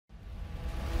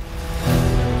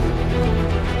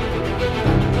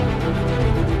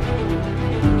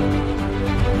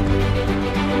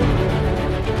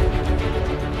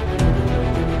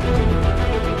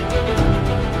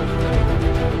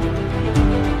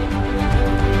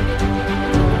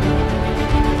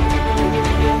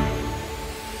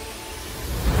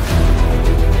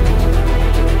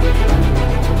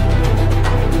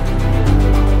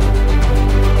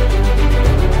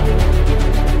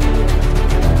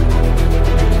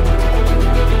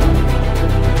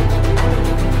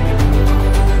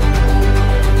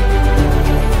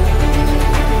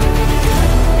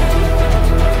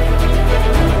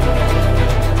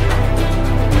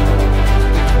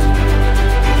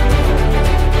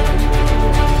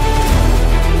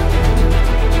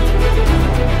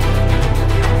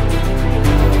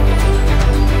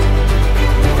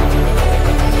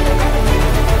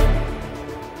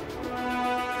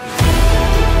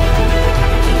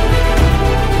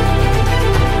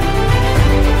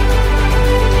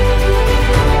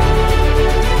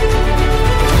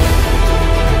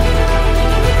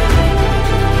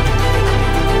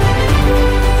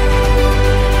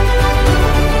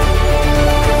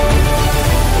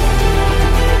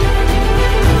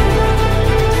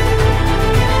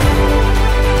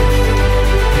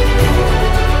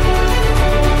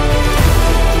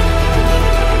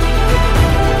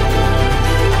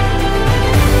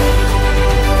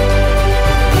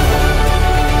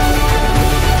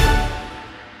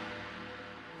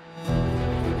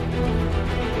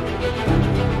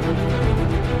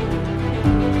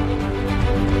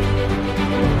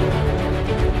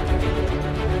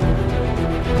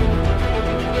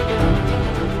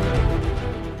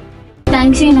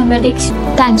Thanks to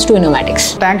Innomatics. Thanks to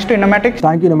Innomatics. Thanks to Innomatics.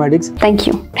 Thank you, Innomatics. Thank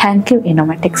you. Thank you,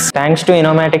 Innomatics. Thanks to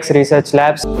Innomatics Research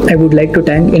Labs. I would like to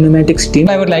thank Innomatics team.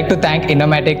 I would like to thank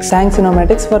Innomatics. Thanks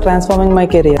Innomatics for transforming my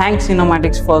career. Thanks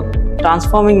Innomatics for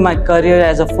transforming my career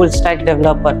as a full stack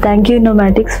developer. Thank you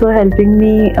Innomatics for helping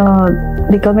me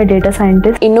become a data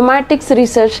scientist. Innomatics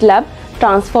Research Lab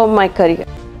transformed my career.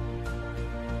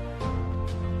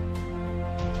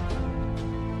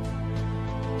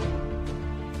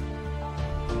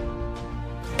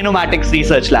 Innomatics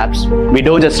Research Labs. We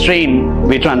don't just train,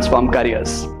 we transform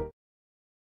careers.